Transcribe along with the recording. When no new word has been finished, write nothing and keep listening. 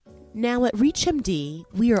Now at ReachMD,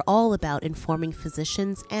 we are all about informing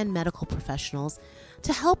physicians and medical professionals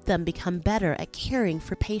to help them become better at caring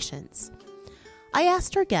for patients. I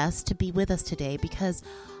asked our guest to be with us today because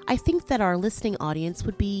I think that our listening audience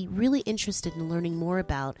would be really interested in learning more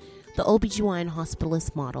about the OBGYN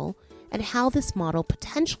hospitalist model and how this model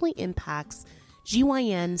potentially impacts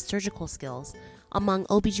GYN surgical skills among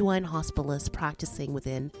OBGYN hospitalists practicing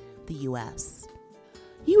within the U.S.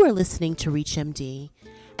 You are listening to ReachMD,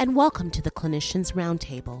 and welcome to the Clinicians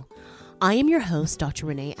Roundtable. I am your host, Dr.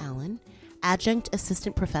 Renee Allen, Adjunct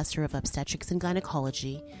Assistant Professor of Obstetrics and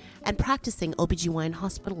Gynecology and practicing OBGYN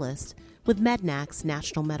hospitalist with Mednax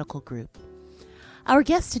National Medical Group. Our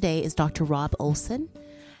guest today is Dr. Rob Olson,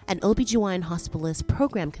 an OBGYN hospitalist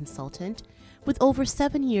program consultant with over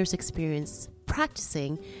 7 years' experience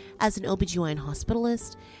practicing as an OBGYN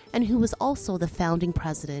hospitalist and who was also the founding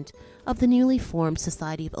president of the newly formed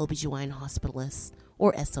Society of OBGYN Hospitalists,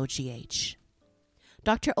 or SOGH.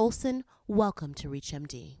 Dr. Olson, welcome to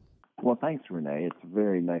ReachMD. Well, thanks, Renee. It's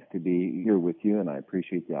very nice to be here with you, and I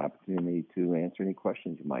appreciate the opportunity to answer any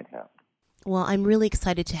questions you might have. Well, I'm really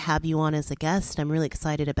excited to have you on as a guest. I'm really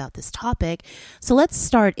excited about this topic. So let's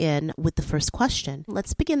start in with the first question.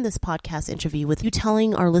 Let's begin this podcast interview with you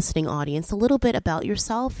telling our listening audience a little bit about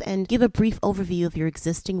yourself and give a brief overview of your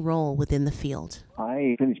existing role within the field.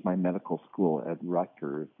 I finished my medical school at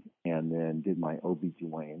Rutgers and then did my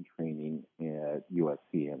OBGYN training at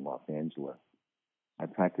USC in Los Angeles. I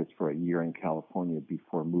practiced for a year in California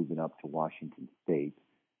before moving up to Washington State.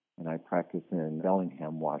 And I practiced in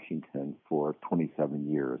Bellingham, Washington for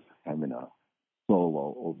 27 years, having a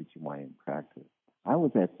solo OBGYN practice. I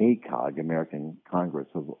was at ACOG, American Congress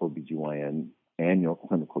of OBGYN, annual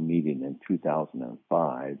clinical meeting in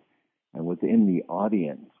 2005, and was in the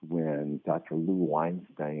audience when Dr. Lou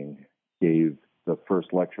Weinstein gave the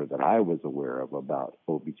first lecture that I was aware of about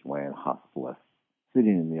OBGYN hospitalists.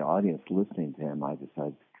 Sitting in the audience listening to him, I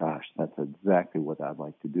decided, gosh, that's exactly what I'd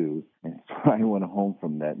like to do. And so I went home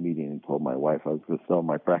from that meeting and told my wife I was going to sell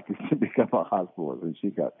my practice to become a hospitalist. And she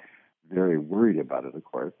got very worried about it, of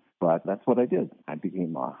course. But that's what I did. I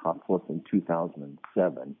became a hospitalist in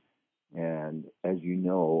 2007. And as you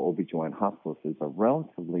know, OBGYN hospitalist is a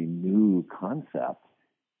relatively new concept.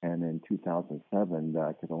 And in 2007,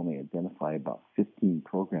 I could only identify about 15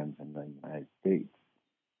 programs in the United States.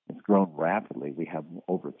 It's grown rapidly. We have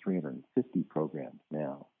over 350 programs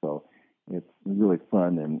now. So it's really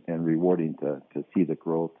fun and rewarding to see the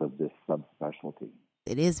growth of this subspecialty.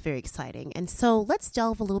 It is very exciting. And so let's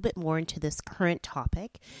delve a little bit more into this current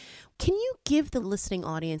topic. Can you give the listening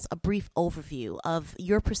audience a brief overview of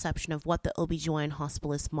your perception of what the OBGYN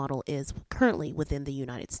hospitalist model is currently within the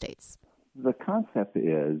United States? The concept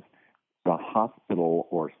is the hospital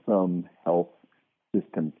or some health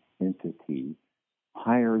system entity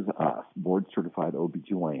hires us, board-certified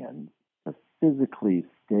OBGYNs, to physically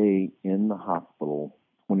stay in the hospital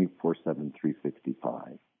 24/7,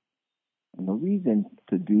 365. And the reason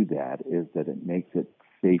to do that is that it makes it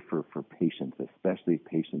safer for patients, especially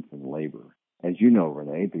patients in labor. As you know,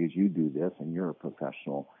 Renee, because you do this and you're a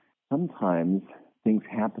professional, sometimes things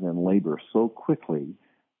happen in labor so quickly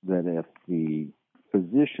that if the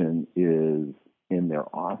physician is in their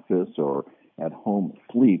office or at home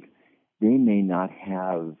asleep, they may not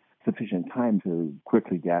have sufficient time to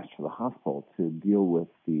quickly dash to the hospital to deal with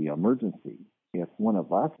the emergency. If one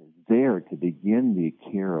of us is there to begin the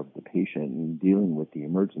care of the patient and dealing with the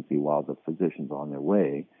emergency while the physician's on their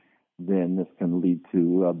way, then this can lead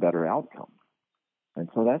to a better outcome. And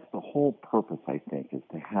so that's the whole purpose, I think, is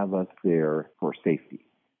to have us there for safety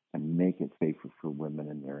and make it safer for women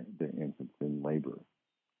and their infants in labor.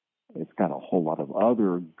 It's got a whole lot of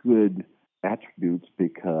other good attributes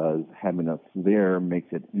because having us there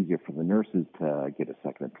makes it easier for the nurses to get a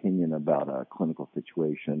second opinion about a clinical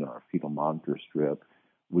situation or a fetal monitor strip.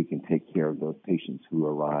 We can take care of those patients who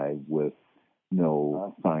arrive with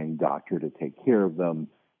no assigned doctor to take care of them,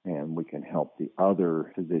 and we can help the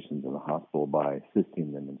other physicians in the hospital by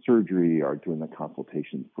assisting them in surgery or doing the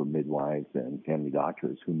consultations for midwives and family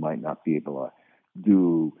doctors who might not be able to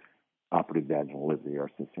do operative vaginal delivery or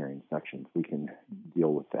cesarean sections. We can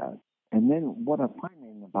deal with that. And then what I'm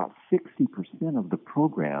finding, about 60% of the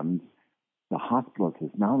programs, the hospitalist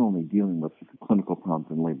is not only dealing with clinical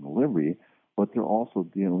problems in labor and delivery, but they're also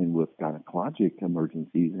dealing with gynecologic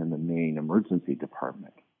emergencies in the main emergency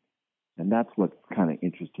department. And that's what's kind of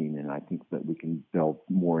interesting, and I think that we can delve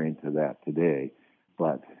more into that today.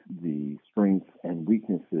 But the strengths and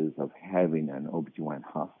weaknesses of having an OBGYN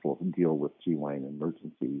hospital deal with GYN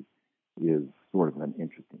emergencies is sort of an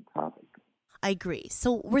interesting topic. I agree.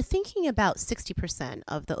 So we're thinking about 60%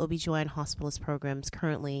 of the OBGYN hospitalist programs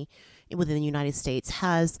currently within the United States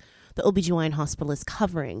has the OBGYN hospitalist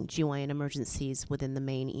covering GYN emergencies within the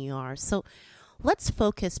main ER. So let's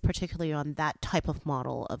focus particularly on that type of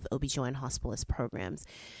model of OBGYN hospitalist programs.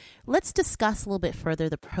 Let's discuss a little bit further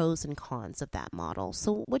the pros and cons of that model.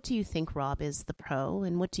 So what do you think, Rob, is the pro,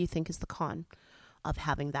 and what do you think is the con of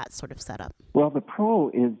having that sort of setup? Well, the pro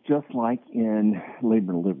is just like in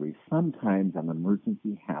labor and delivery. Sometimes an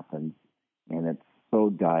emergency happens, and it's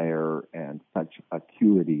so dire and such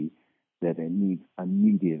acuity that it needs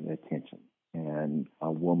immediate attention. And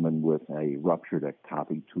a woman with a ruptured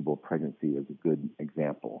ectopic tubal pregnancy is a good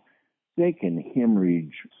example. They can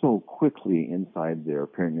hemorrhage so quickly inside their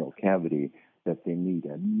peritoneal cavity that they need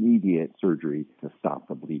immediate surgery to stop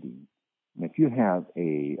the bleeding. And if you have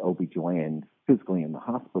a OBGYN physically in the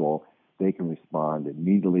hospital, they can respond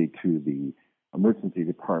immediately to the emergency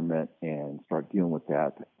department and start dealing with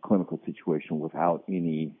that clinical situation without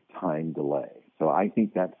any time delay. So I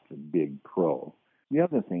think that's the big pro. The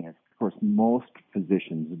other thing is, of course, most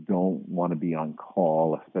physicians don't want to be on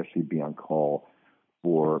call, especially be on call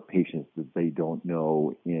for patients that they don't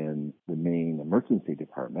know in the main emergency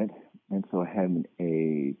department. And so having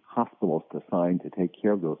a hospitalist assigned to take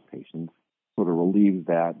care of those patients sort of relieves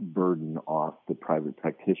that burden off the private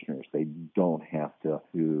practitioners. They don't have to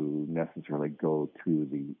necessarily go to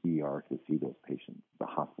the ER to see those patients. The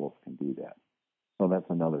hospitals can do that. So that's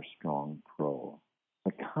another strong pro.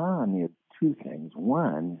 The con is two things.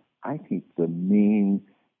 One, I think the main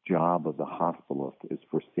job of the hospitalist is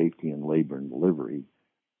for safety in labor and delivery.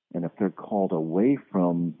 And if they're called away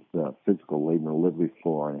from the physical labor and delivery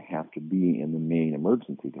floor and have to be in the main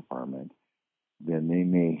emergency department, then they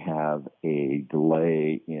may have a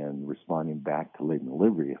delay in responding back to labor and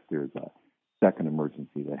delivery if there's a second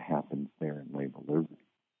emergency that happens there in labor and delivery.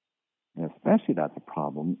 And especially that's a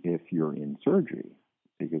problem if you're in surgery,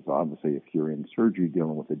 because obviously if you're in surgery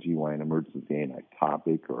dealing with a GYN emergency, an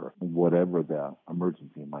ectopic or whatever the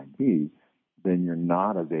emergency might be, then you're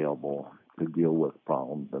not available to deal with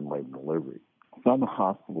problems in labor and delivery. Some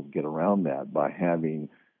hospitals get around that by having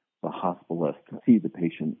the hospitalist see the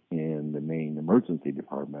patient in the main emergency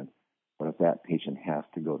department, but if that patient has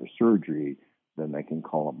to go to surgery, then they can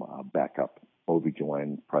call them a backup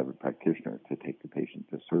OBGYN private practitioner to take the patient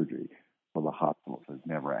to surgery. So the hospitalist is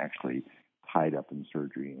never actually tied up in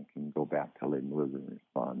surgery and can go back to labor and delivery and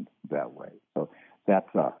respond that way. So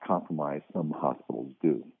that's a compromise some hospitals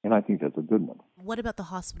do, and I think that's a good one. What about the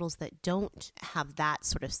hospitals that don't have that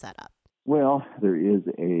sort of setup? Well, there is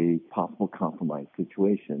a possible compromise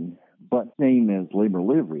situation, but same as labor and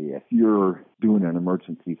delivery, if you're doing an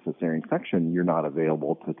emergency cesarean section, you're not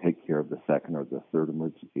available to take care of the second or the third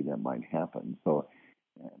emergency that might happen. So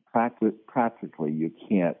practically, you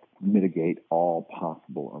can't mitigate all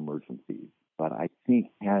possible emergencies. But I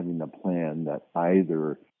think having a plan that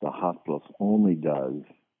either the hospitalist only does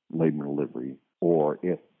labor and delivery, or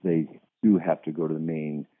if they do have to go to the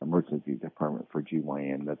main emergency department for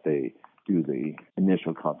GYN, that they do the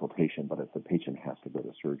initial consultation, but if the patient has to go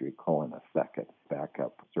to surgery, call in a second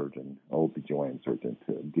backup surgeon, OBGYN surgeon,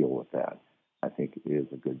 to deal with that, I think is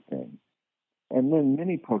a good thing. And then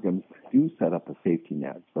many programs do set up a safety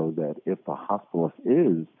net so that if the hospitalist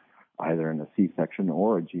is either in a C-section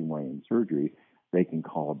or a GYN surgery, they can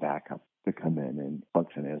call a backup to come in and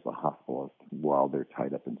function as a hospitalist while they're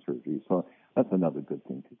tied up in surgery. So that's another good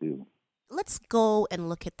thing to do. Let's go and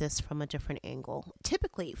look at this from a different angle.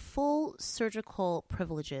 Typically, full surgical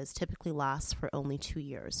privileges typically last for only 2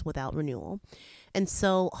 years without renewal. And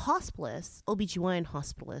so hospitalists, OBGYN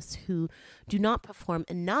hospitalists who do not perform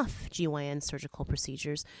enough GYN surgical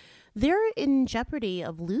procedures, they're in jeopardy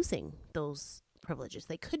of losing those privileges.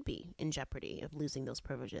 They could be in jeopardy of losing those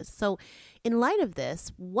privileges. So in light of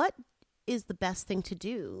this, what is the best thing to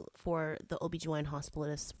do for the OBGYN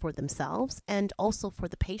hospitalists for themselves and also for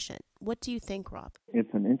the patient? What do you think, Rob?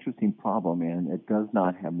 It's an interesting problem, and it does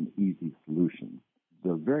not have an easy solution.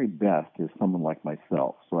 The very best is someone like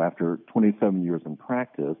myself. So after 27 years in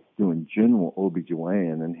practice, doing general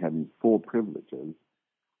OBGYN and having full privileges,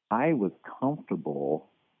 I was comfortable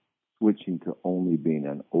switching to only being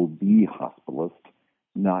an OB hospitalist,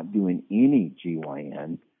 not doing any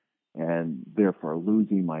GYN, and therefore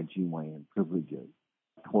losing my GYN privileges.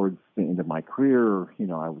 Towards the end of my career,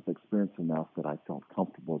 I was experienced enough that I felt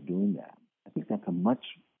comfortable doing that. I think that's a much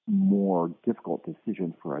more difficult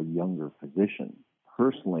decision for a younger physician.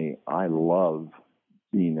 Personally, I love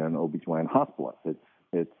being an OBGYN hospitalist.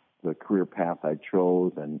 It's the career path I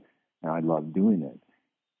chose, and I love doing it.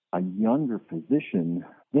 a younger physician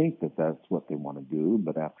think that that's what they want to do,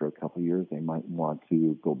 but after a couple of years, they might want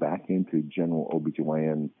to go back into general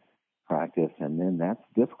OBGYN practice, and then that's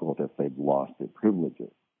difficult if they've lost their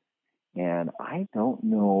privileges. And I don't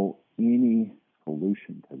know any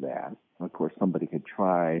solution to that. Of course, somebody could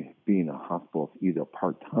try being a hospitalist either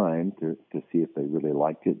part-time to see if they really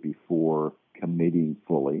liked it before committing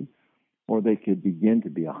fully, or they could begin to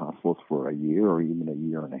be a hospitalist for a year or even a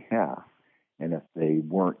year and a half. And if they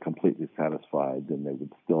weren't completely satisfied, then they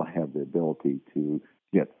would still have the ability to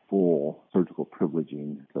get full surgical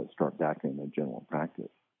privileging to start back in a general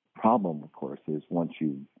practice. Problem, of course, is once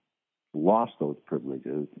you've lost those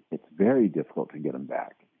privileges, it's very difficult to get them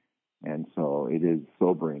back. And so it is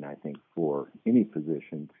sobering, I think, for any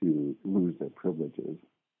physician to lose their privileges.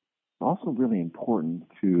 It's also really important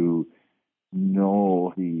to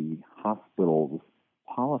know the hospital's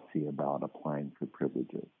policy about applying for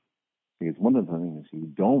privileges. Because one of the things you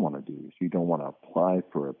don't want to do is you don't want to apply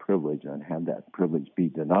for a privilege and have that privilege be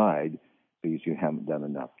denied because you haven't done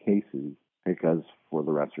enough cases, because for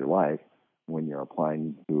the rest of your life, when you're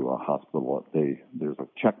applying to a hospital, there's a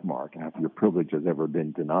check mark if your privilege has ever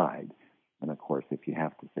been denied. And of course, if you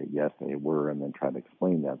have to say yes, they were, and then try to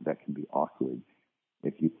explain that, that can be awkward.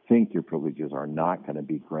 If you think your privileges are not going to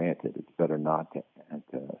be granted, it's better not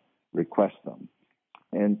to request them.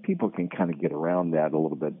 And people can kind of get around that a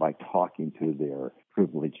little bit by talking to their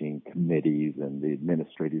privileging committees and the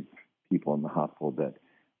administrative people in the hospital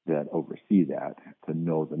that oversee that, to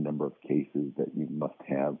know the number of cases that you must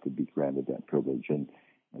have to be granted that privilege, and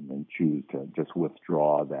then choose to just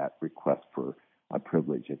withdraw that request for a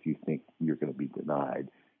privilege if you think you're going to be denied.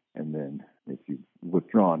 And then if you've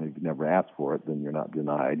withdrawn, if you've never asked for it, then you're not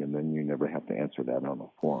denied, and then you never have to answer that on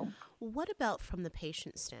a form. What about from the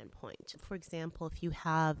patient standpoint? For example, if you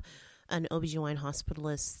have an OBGYN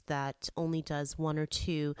hospitalist that only does one or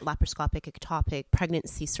two laparoscopic ectopic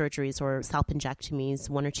pregnancy surgeries or salpingectomies,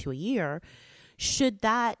 one or two a year, should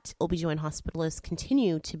that OBGYN hospitalist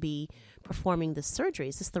continue to be performing the surgery?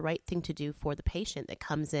 Is this the right thing to do for the patient that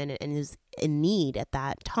comes in and is in need at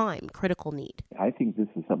that time, critical need? I think this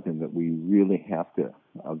is something that we really have to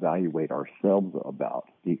evaluate ourselves about,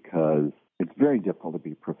 because it's very difficult to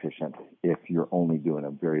be proficient if you're only doing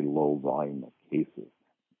a very low volume of cases.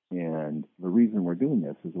 And the reason we're doing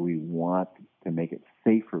this is we want to make it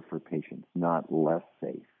safer for patients, not less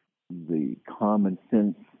safe. The common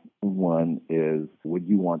sense one is, would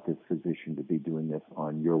you want this physician to be doing this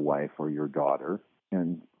on your wife or your daughter?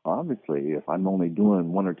 And obviously, if I'm only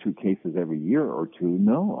doing one or two cases every year or two,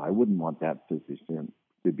 no, I wouldn't want that physician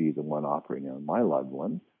to be the one operating on my loved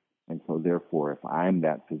one. And so therefore, if I'm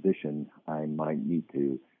that physician, I might need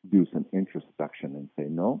to do some introspection and say,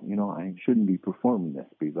 no, I shouldn't be performing this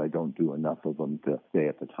because I don't do enough of them to stay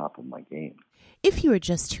at the top of my game. If you are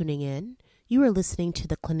just tuning in, you are listening to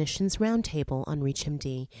the Clinicians Roundtable on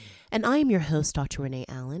ReachMD, and I am your host, Dr. Renee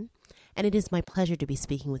Allen, and it is my pleasure to be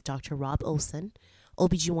speaking with Dr. Rob Olson,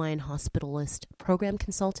 OBGYN hospitalist, program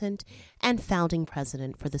consultant, and founding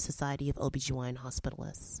president for the Society of OBGYN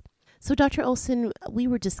Hospitalists. So, Dr. Olson, we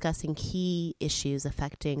were discussing key issues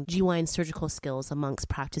affecting GYN surgical skills amongst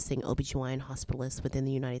practicing OBGYN hospitalists within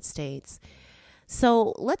the United States.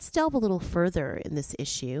 So let's delve a little further in this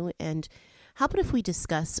issue, and how about if we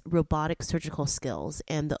discuss robotic surgical skills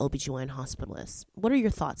and the OBGYN hospitalist? What are your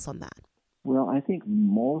thoughts on that? Well, I think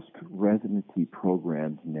most residency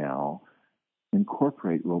programs now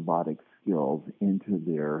incorporate robotic skills into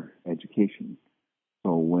their education.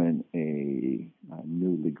 So when a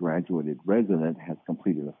newly graduated resident has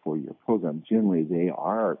completed a 4-year program, generally they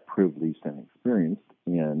are privileged and experienced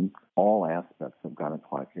in all aspects of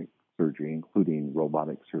gynecologic surgery, including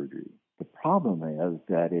robotic surgery. The problem is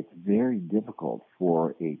that it's very difficult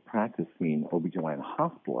for a practicing OBGYN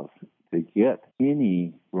hospitalist to get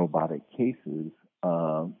any robotic cases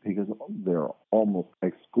because they're almost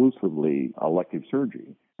exclusively elective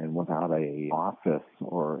surgery. And without an office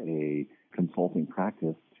or a consulting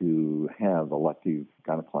practice to have elective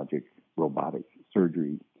gynecologic robotic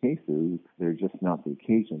surgery cases, there's just not the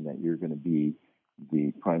occasion that you're going to be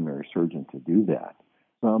the primary surgeon to do that.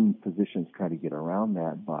 Some physicians try to get around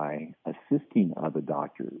that by assisting other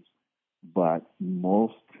doctors, but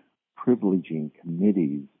most privileging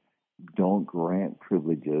committees don't grant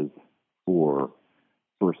privileges for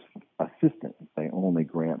first assistant. They only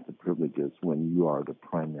grant the privileges when you are the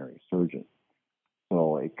primary surgeon.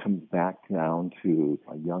 So it comes back down to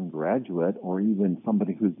a young graduate or even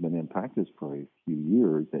somebody who's been in practice for a few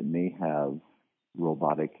years that may have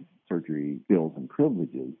robotic surgery skills and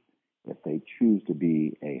privileges. If they choose to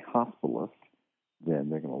be a hospitalist, then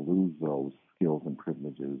they're going to lose those skills and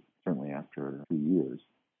privileges certainly after 2 years.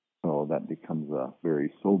 that becomes a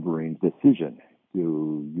very sobering decision.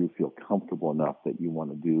 Do you feel comfortable enough that you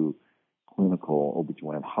want to do clinical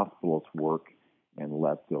OB/GYN hospitalist work and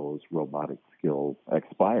let those robotic skills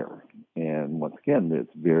expire? And once again,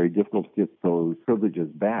 it's very difficult to get those privileges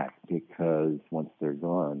back because once they're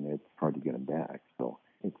gone, it's hard to get them back. So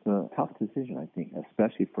it's a tough decision, I think,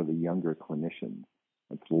 especially for the younger clinicians.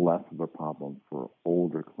 It's less of a problem for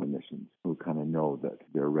older clinicians who kind of know that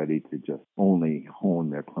they're ready to just only hone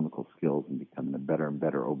their clinical skills and become a better and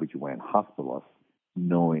better OB/GYN hospitalist,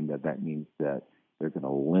 knowing that that means that they're going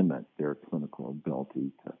to limit their clinical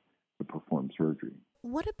ability to perform surgery.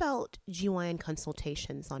 What about GYN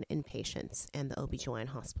consultations on inpatients and the OB/GYN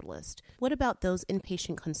hospitalist? What about those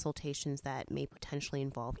inpatient consultations that may potentially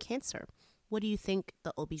involve cancer? What do you think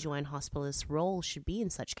the OB/GYN hospitalist's role should be in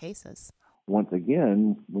such cases? Once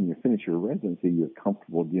again, when you finish your residency, you're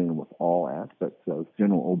comfortable dealing with all aspects of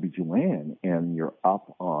general OB/GYN, and you're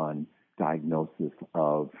up on diagnosis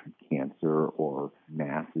of cancer or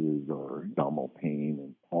masses or abdominal pain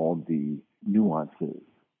and all the nuances.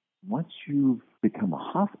 Once you've become a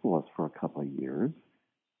hospitalist for a couple of years,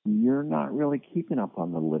 you're not really keeping up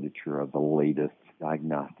on the literature of the latest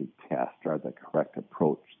diagnostic test or the correct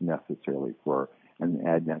approach necessarily for an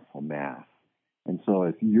adnexal mass. And so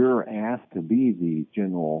if you're asked to be the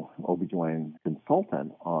general OB/GYN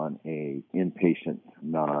consultant on a inpatient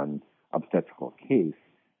non-obstetrical case,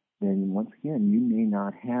 then once again, you may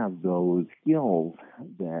not have those skills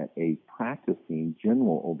that a practicing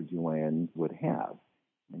general OB/GYN would have.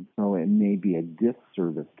 And so it may be a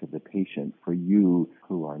disservice to the patient for you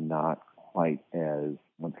who are not quite as,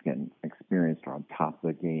 once again, experienced or on top of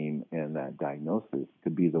the game in that diagnosis to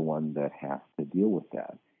be the one that has to deal with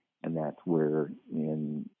that. And that's where,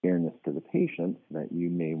 in fairness to the patient, that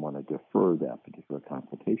you may want to defer that particular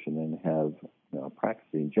consultation and have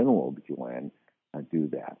practicing general OB/GYN do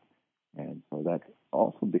that. And so that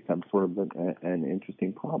also becomes sort of an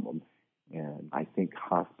interesting problem. And I think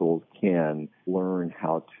hospitals can learn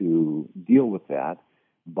how to deal with that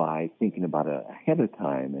by thinking about it ahead of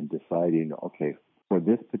time and deciding, okay, for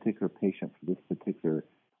this particular patient, for this particular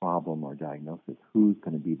problem or diagnosis, who's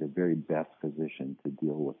going to be the very best physician to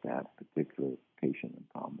deal with that particular patient and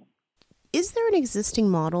problem. Is there an existing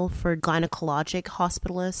model for gynecologic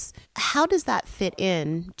hospitalists? How does that fit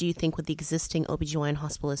in, do you think, with the existing OB/GYN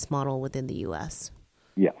hospitalist model within the U.S.?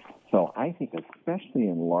 Yes. So I think especially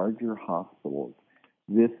in larger hospitals,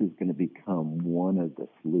 this is going to become one of the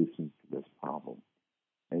solutions to this problem,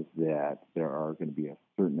 is that there are going to be a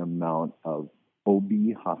certain amount of OB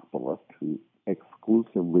hospitalists who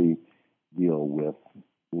exclusively deal with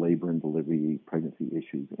labor and delivery, pregnancy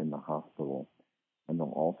issues in the hospital. And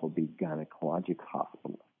there'll also be gynecologic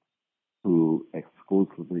hospitalists who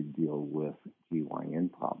exclusively deal with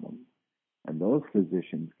GYN problems. And those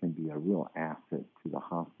physicians can be a real asset to the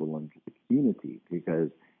hospital and to the community because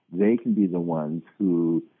they can be the ones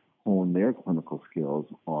who hone their clinical skills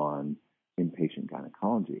on inpatient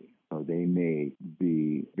gynecology. So they may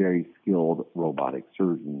be very skilled robotic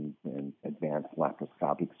surgeons and advanced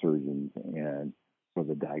laparoscopic surgeons and for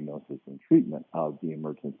the diagnosis and treatment of the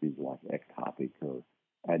emergencies like ectopic or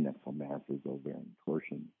adnexal masses, ovarian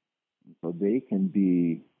torsion. So they can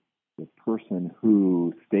be the person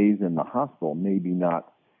who stays in the hospital, maybe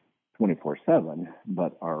not 24/7,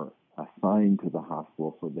 but are assigned to the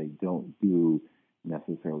hospital so they don't do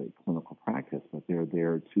necessarily clinical practice, but they're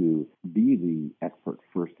there to be the expert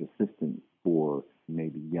first assistant for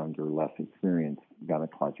maybe younger, less experienced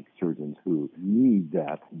gynecologic surgeons who need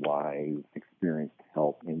that wise, experienced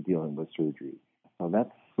help in dealing with surgery. So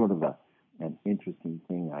that's sort of an interesting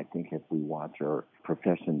thing. I think if we watch our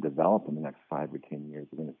profession develop in the next 5 or 10 years,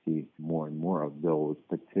 we're going to see more and more of those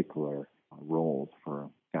particular roles for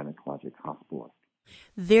gynecologic hospitalists.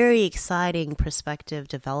 Very exciting prospective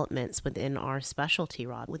developments within our specialty,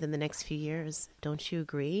 Rod, within the next few years. Don't you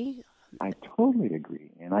agree? I totally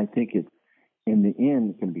agree. And I think it's, in the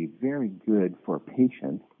end, going to be very good for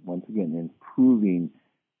patients, once again, improving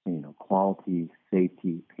quality,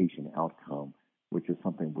 safety, patient outcome, which is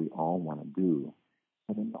something we all want to do.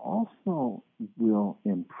 But it also will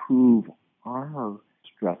improve our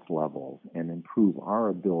stress levels and improve our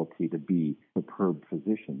ability to be superb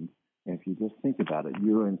physicians. And if you just think about it,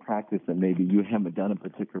 you're in practice and maybe you haven't done a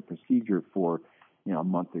particular procedure for a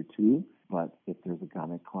month or two, but if there's a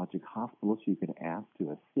gynecologic hospitalist you can ask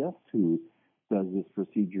to assist who does this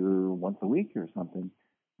procedure once a week or something,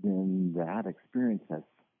 then that experience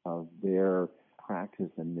of their practice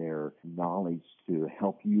and their knowledge to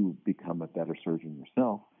help you become a better surgeon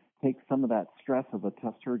yourself take some of that stress of a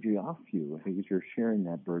tough surgery off you because you're sharing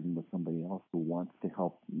that burden with somebody else who wants to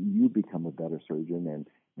help you become a better surgeon and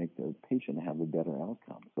make the patient have a better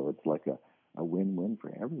outcome. So it's like a win-win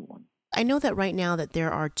for everyone. I know that right now that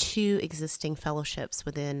there are 2 existing fellowships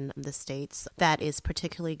within the states that is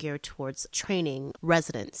particularly geared towards training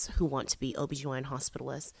residents who want to be OBGYN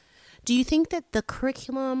hospitalists. Do you think that the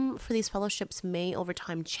curriculum for these fellowships may over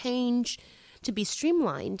time change to be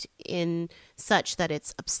streamlined in such that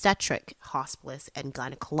it's obstetric hospitalist and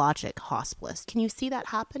gynecologic hospitalist? Can you see that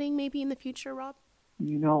happening maybe in the future, Rob?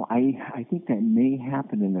 I think that may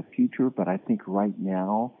happen in the future, but I think right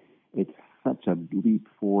now it's such a leap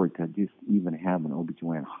forward to just even have an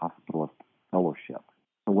OBGYN hospitalist fellowship.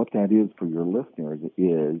 So what that is for your listeners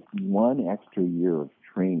is 1 extra year of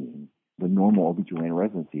training. The normal OBGYN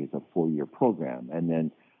residency is a 4-year program, and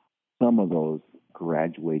then some of those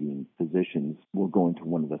graduating physicians will go into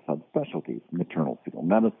one of the subspecialties: maternal fetal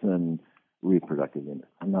medicine, reproductive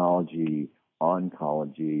endocrinology,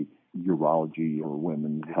 oncology, urology, or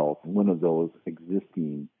women's health, one of those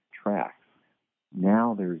existing tracks.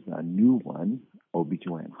 Now there's a new one,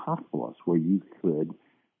 OBGYN hospitalist, where you could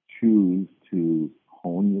choose to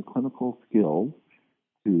hone your clinical skills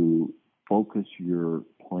to focus your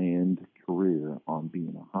planned career on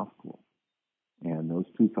being a hospitalist. And those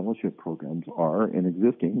 2 fellowship programs are in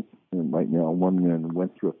existence. And right now, one in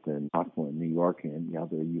Winthrop Hospital in New York and the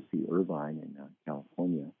other UC Irvine in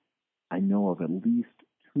California. I know of at least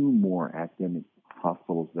 2 more academic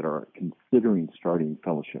hospitals that are considering starting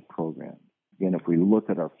fellowship programs. Again, if we look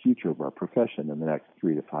at our future of our profession in the next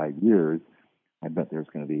 3 to 5 years, I bet there's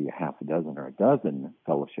going to be a half a dozen or a dozen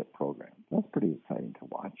fellowship programs. That's pretty exciting to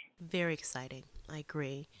watch. Very exciting. I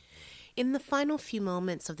agree. In the final few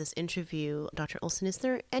moments of this interview, Dr. Olson, is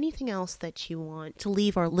there anything else that you want to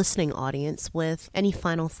leave our listening audience with? Any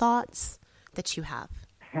final thoughts that you have?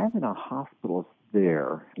 Having a hospitalist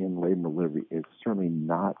there in labor and delivery is certainly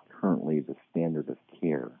not currently the standard of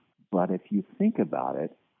care. But if you think about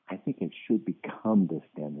it, I think it should become the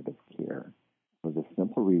standard of care for the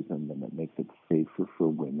simple reason that it makes it safer for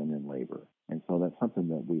women in labor. And so that's something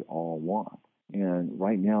that we all want. And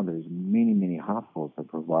right now there's many, many hospitals that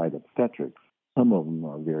provide obstetrics. Some of them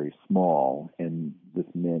are very small, and this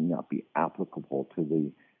may not be applicable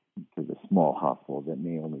to the small hospital that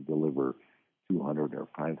may only deliver 200 or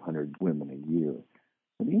 500 women a year.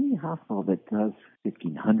 But any hospital that does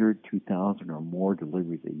 1,500, 2,000 or more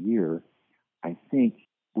deliveries a year, I think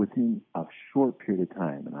within a short period of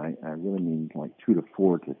time, and I really mean like 2 to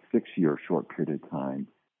 4 to 6 year short period of time,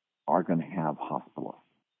 are going to have hospitalists,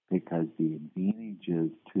 because the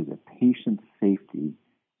advantages to the patient's safety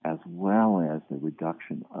as well as the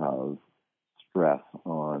reduction of stress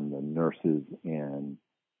on the nurses and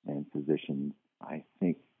physicians, I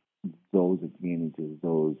think those advantages,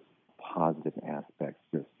 those positive aspects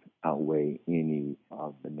just outweigh any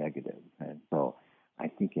of the negatives. And so I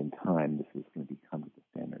think in time this is going to become the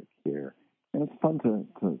standard of care. And it's fun to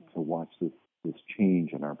watch this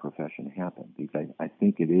change in our profession happen, because I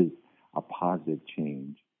think it is a positive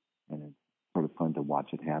change, and it's sort of fun to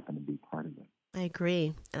watch it happen and be part of it. I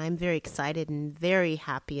agree. And I'm very excited and very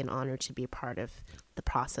happy and honored to be a part of the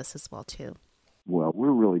process as well, too. Well,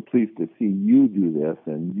 we're really pleased to see you do this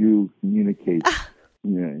and you communicate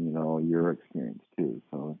your experience, too.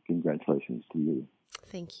 So congratulations to you.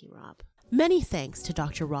 Thank you, Rob. Many thanks to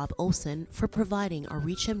Dr. Rob Olson for providing our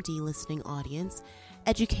ReachMD listening audience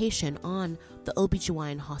education on the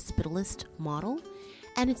OBGYN hospitalist model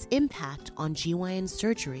and its impact on GYN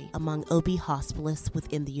surgery among OB hospitalists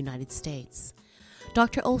within the United States.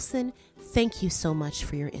 Dr. Olson, thank you so much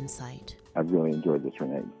for your insight. I've really enjoyed this,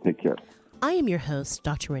 Renee. Take care. I am your host,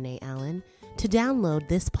 Dr. Renee Allen. To download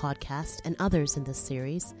this podcast and others in this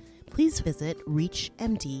series, please visit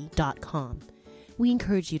reachmd.com. We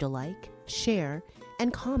encourage you to like, share,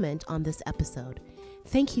 and comment on this episode.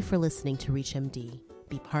 Thank you for listening to ReachMD.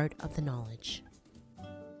 Be part of the knowledge.